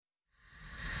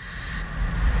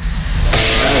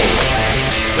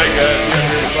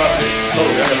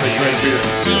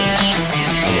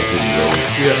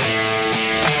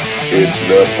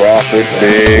the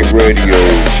ProfitDig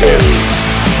Radio Show.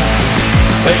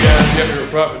 Hey guys, Jeff here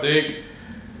with ProfitDig.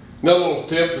 Another little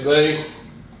tip today.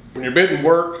 When you're bidding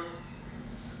work,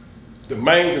 the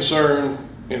main concern,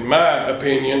 in my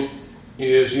opinion,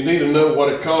 is you need to know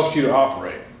what it costs you to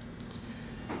operate.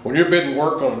 When you're bidding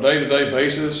work on a day-to-day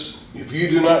basis, if you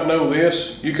do not know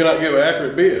this, you cannot give an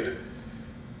accurate bid.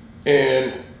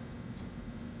 And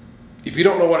if you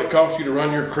don't know what it costs you to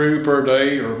run your crew per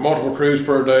day or multiple crews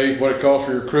per day, what it costs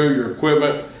for your crew, your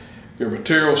equipment, your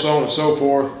material, so on and so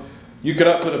forth, you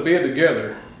cannot put a bid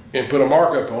together and put a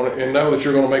markup on it and know that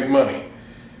you're going to make money.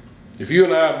 If you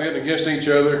and I bid against each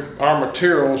other, our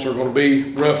materials are going to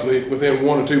be roughly within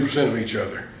 1 to 2% of each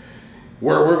other.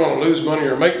 Where we're going to lose money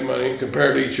or make money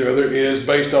compared to each other is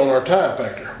based on our time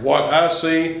factor. What I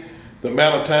see, the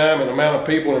amount of time and amount of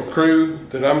people and crew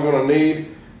that I'm going to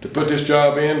need to put this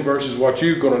job in versus what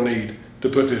you're going to need to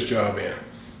put this job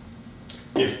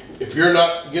in. If you're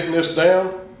not getting this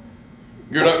down,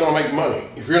 you're not going to make money.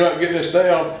 If you're not getting this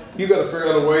down, you got to figure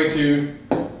out a way to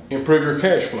improve your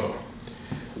cash flow.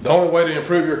 The only way to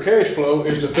improve your cash flow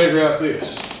is to figure out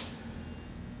this.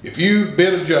 If you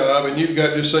bid a job and you've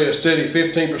got, just say, a steady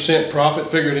 15% profit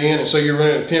figured in, and say you're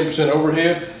running a 10%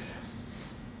 overhead,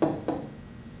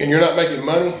 and you're not making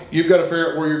money, you've got to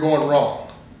figure out where you're going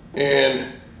wrong.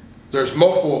 And there's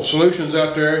multiple solutions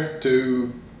out there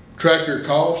to track your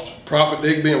cost,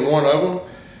 ProfitDig being one of them.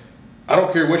 I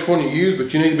don't care which one you use,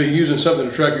 but you need to be using something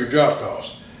to track your job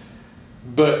cost.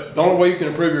 But the only way you can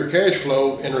improve your cash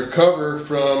flow and recover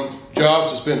from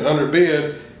jobs that's been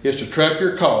underbid is to track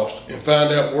your cost and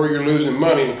find out where you're losing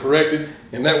money and correct it,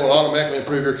 and that will automatically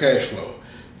improve your cash flow.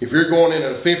 If you're going in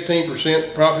at a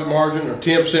 15% profit margin or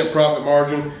 10% profit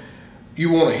margin,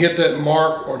 you want to hit that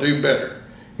mark or do better.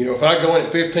 You know, if I go in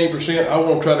at 15%, I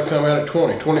want to try to come out at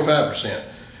 20, 25%.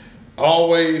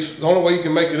 Always, the only way you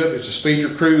can make it up is to speed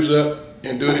your crews up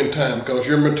and do it in time, because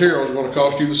your materials are going to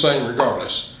cost you the same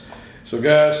regardless. So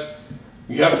guys,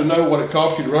 you have to know what it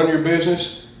costs you to run your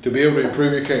business to be able to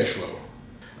improve your cash flow.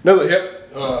 Another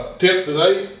tip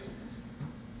today,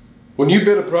 when you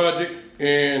bid a project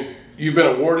and you've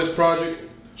been awarded this project,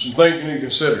 some things you need to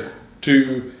consider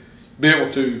to be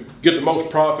able to get the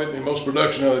most profit and most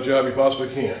production out of the job you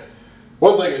possibly can.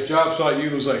 One thing is job site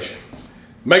utilization.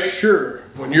 Make sure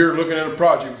when you're looking at a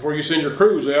project, before you send your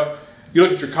crews out, you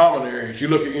look at your common areas. You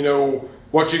look at,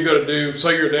 what you've got to do.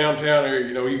 Say you're a downtown area,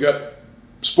 you got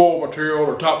spoil material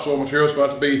or topsoil material that's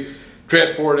about to be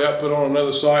transported out, put on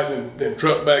another site, and then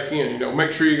trucked back in.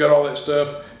 Make sure you got all that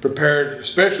stuff prepared,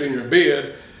 especially in your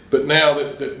bid. But now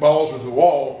that balls with the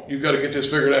wall, you've got to get this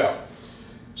figured out.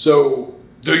 So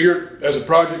as a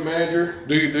project manager,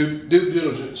 do your due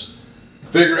diligence.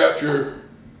 Figure out your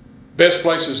best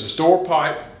places to store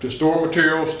pipe, to store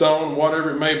material, stone,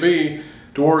 whatever it may be,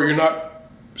 to where you're not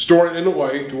storing it in a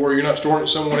way, to where you're not storing it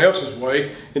someone else's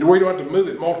way, and to where you don't have to move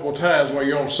it multiple times while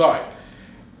you're on site.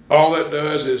 All that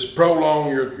does is prolong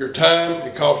your time.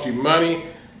 It costs you money.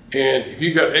 And if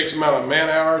you've got X amount of man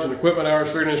hours and equipment hours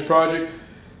figuring this project,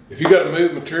 if you got to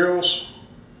move materials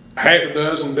half a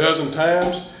dozen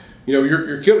times,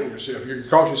 you're killing yourself. You're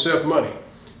costing yourself money.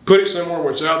 Put it somewhere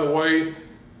where it's out of the way,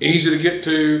 easy to get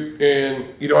to, and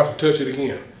you don't have to touch it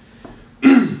again.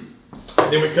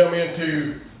 Then we come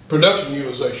into production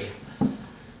utilization.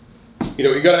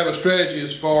 You got to have a strategy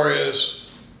as far as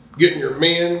getting your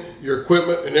men, your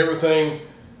equipment, and everything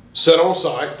set on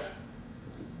site.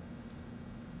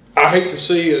 I hate to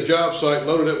see a job site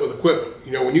loaded up with equipment.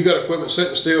 When you got equipment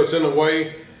sitting still, it's in the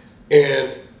way,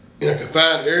 and in a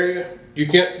confined area, you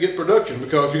can't get production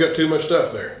because you got too much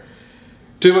stuff there.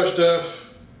 Too much stuff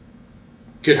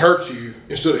can hurt you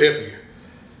instead of help you.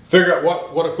 Figure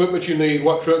out what equipment you need,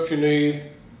 what trucks you need,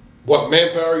 what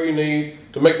manpower you need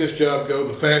to make this job go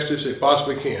the fastest it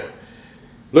possibly can.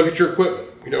 Look at your equipment.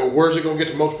 Where's it going to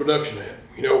get the most production at?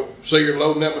 Say you're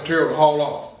loading that material to haul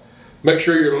off. Make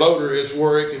sure your loader is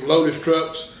where it can load its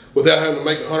trucks without having to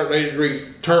make a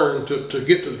 180-degree turn to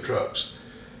get to the trucks.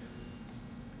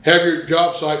 Have your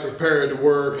job site prepared to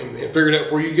where, and figure it out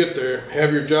before you get there,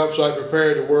 have your job site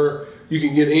prepared to where you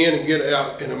can get in and get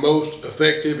out in the most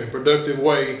effective and productive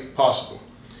way possible.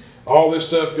 All this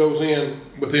stuff goes in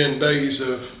within days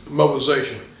of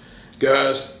mobilization.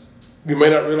 Guys, you may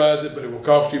not realize it, but it will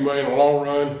cost you money in the long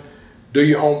run. Do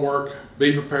your homework.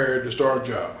 Be prepared to start a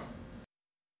job.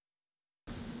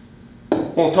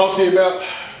 I want to talk to you about,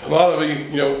 a lot of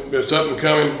you, that's up and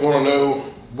coming, want to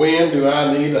know, when do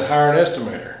I need to hire an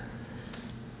estimator?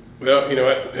 Well,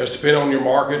 it has to depend on your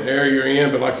market and area you're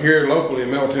in, but like here locally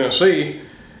in Middle Tennessee,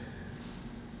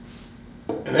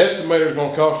 an an estimator is going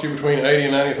to cost you between $80,000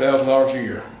 and $90,000 a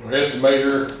year. An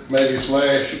estimator, maybe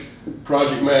slash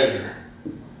project manager,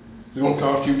 is going to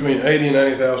cost you between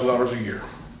 $80,000 and $90,000 a year.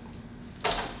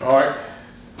 All right.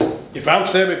 If I'm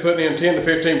steadily putting in 10 to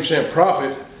 15%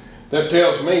 profit, that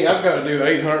tells me I've got to do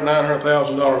 $800,000,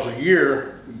 $900,000 a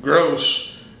year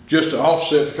gross just to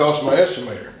offset the cost of my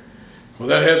estimator. Well,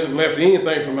 that hasn't left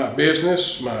anything for my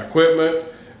business, my equipment,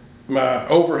 my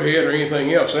overhead, or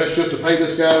anything else. That's just to pay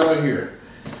this guy right here.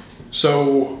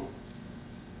 So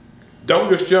don't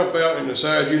just jump out and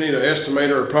decide you need an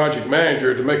estimator or project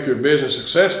manager to make your business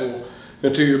successful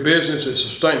until your business is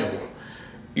sustainable.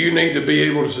 You need to be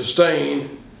able to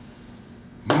sustain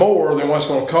more than what's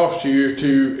going to cost you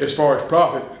to, as far as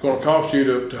profit, it's going to cost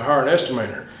you to hire an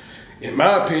estimator. In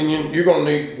my opinion, you're going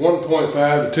to need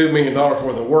 $1.5 to $2 million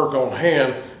worth of work on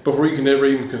hand before you can ever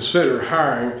even consider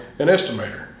hiring an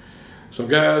estimator. So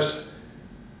guys,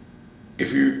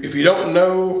 if you don't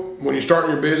know when you're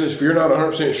starting your business, if you're not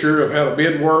 100% sure of how to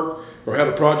bid work or how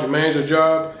to project manage a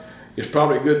job, it's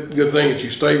probably a good thing that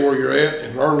you stay where you're at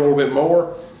and learn a little bit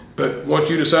more. But once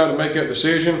you decide to make that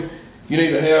decision, you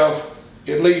need to have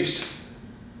at least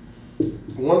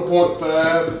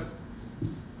 1.5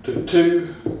 to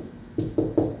 2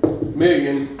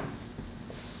 million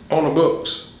on the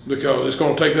books, because it's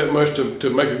going to take that much to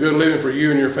make a good living for you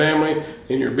and your family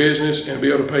and your business and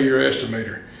be able to pay your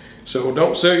estimator. So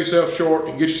don't sell yourself short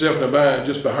and get yourself in a bind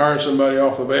just by hiring somebody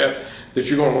off the bat that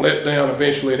you're going to let down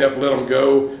eventually and have to let them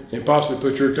go and possibly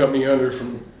put your company under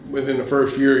from within the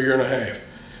first year and a half.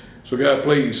 So guys,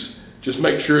 please just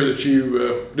make sure that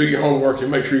you do your homework and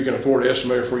make sure you can afford an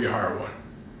estimator before you hire one.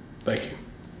 Thank you.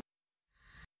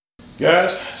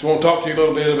 Guys, I just want to talk to you a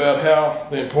little bit about how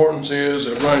the importance is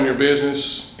of running your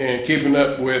business and keeping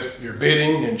up with your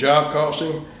bidding and job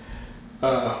costing.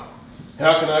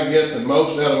 How can I get the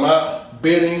most out of my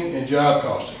bidding and job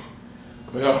costing?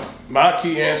 Well, my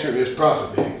key answer is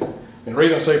ProfitDig. And the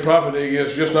reason I say ProfitDig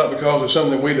is just not because it's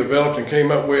something we developed and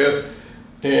came up with,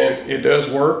 and it does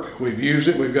work. We've used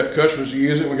it, we've got customers who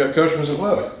use it, we've got customers that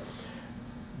love it.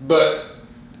 But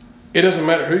it doesn't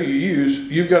matter who you use,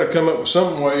 you've got to come up with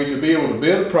some way to be able to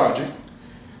bid a project,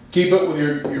 keep up with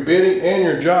your bidding and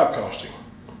your job costing.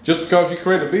 Just because you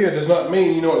create a bid does not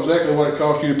mean you know exactly what it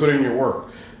costs you to put in your work.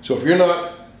 So if you're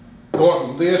not going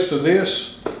from this to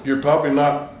this, you're probably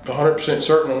not 100%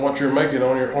 certain on what you're making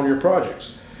on your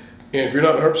projects. And if you're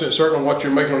not 100% certain on what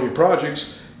you're making on your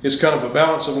projects, it's kind of a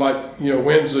balance of like,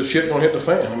 when's the shit gonna hit the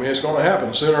fan? I mean, it's gonna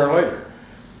happen sooner or later.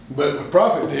 But with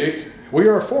ProfitDig, we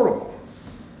are affordable.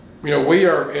 We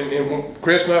are, and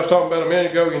Chris and I was talking about a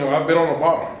minute ago, I've been on the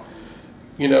bottom.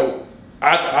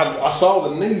 I saw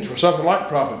the need for something like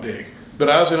ProfitDig, but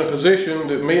I was in a position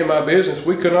that me and my business,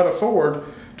 we could not afford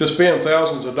to spend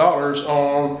thousands of dollars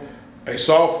on a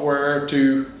software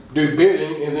to do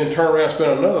bidding and then turn around and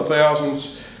spend another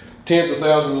tens of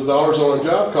thousands of dollars on a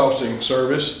job costing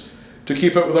service to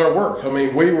keep up with our work. I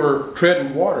mean, we were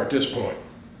treading water at this point,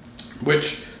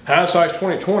 which hindsight's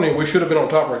 2020, we should have been on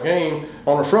top of our game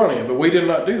on the front end, but we did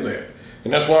not do that.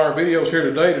 And that's why our video is here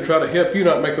today, to try to help you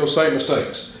not make those same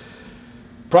mistakes.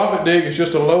 ProfitDig is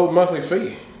just a low monthly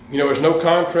fee. There's no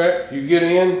contract. You get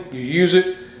in, you use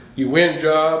it, you win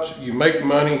jobs, you make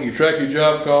money, you track your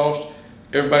job cost,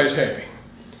 everybody's happy.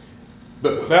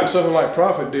 But without something like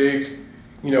ProfitDig,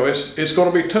 it's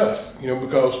going to be tough,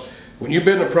 because when you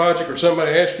bid in a project or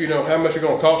somebody asks you, how much it's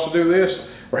going to cost to do this,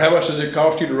 or how much does it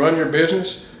cost you to run your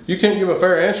business, you can't give a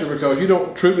fair answer because you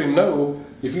don't truly know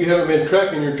if you haven't been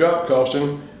tracking your job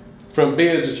costing from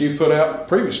bids that you put out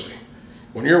previously.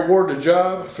 When you're awarded a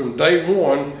job from day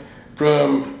one,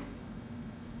 from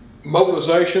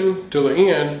mobilization till the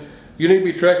end, you need to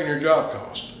be tracking your job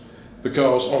cost.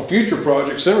 Because on future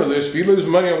projects similar to this, if you lose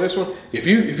money on this one, if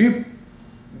you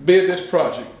bid this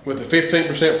project with a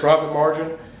 15% profit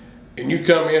margin and you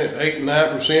come in at 8 and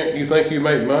 9% and you think you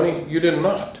made money, you did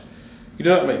not. You did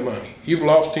not make money. You've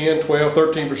lost 10, 12,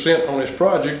 13% on this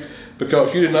project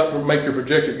because you did not make your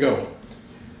projected goal.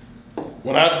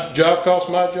 When I job cost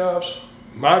my jobs,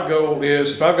 my goal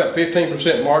is, if I've got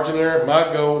 15% margin there,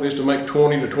 my goal is to make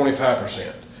 20 to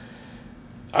 25%.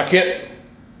 I can't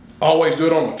always do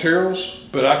it on materials,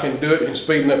 but I can do it in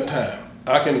speeding up time.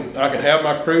 I can have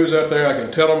my crews out there, I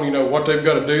can tell them, what they've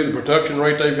got to do, the production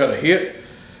rate they've got to hit,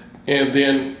 and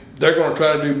then they're going to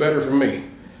try to do better for me.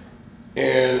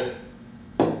 And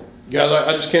guys,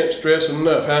 I just can't stress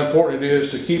enough how important it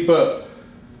is to keep up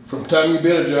from the time you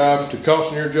bid a job to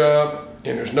costing your job,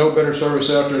 and there's no better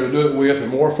service out there to do it with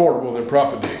and more affordable than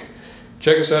ProfitDig.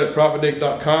 Check us out at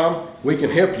ProfitDig.com. We can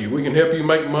help you. We can help you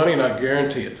make money, and I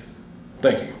guarantee it.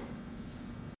 Thank you.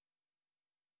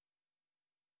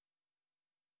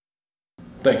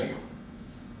 Thank you.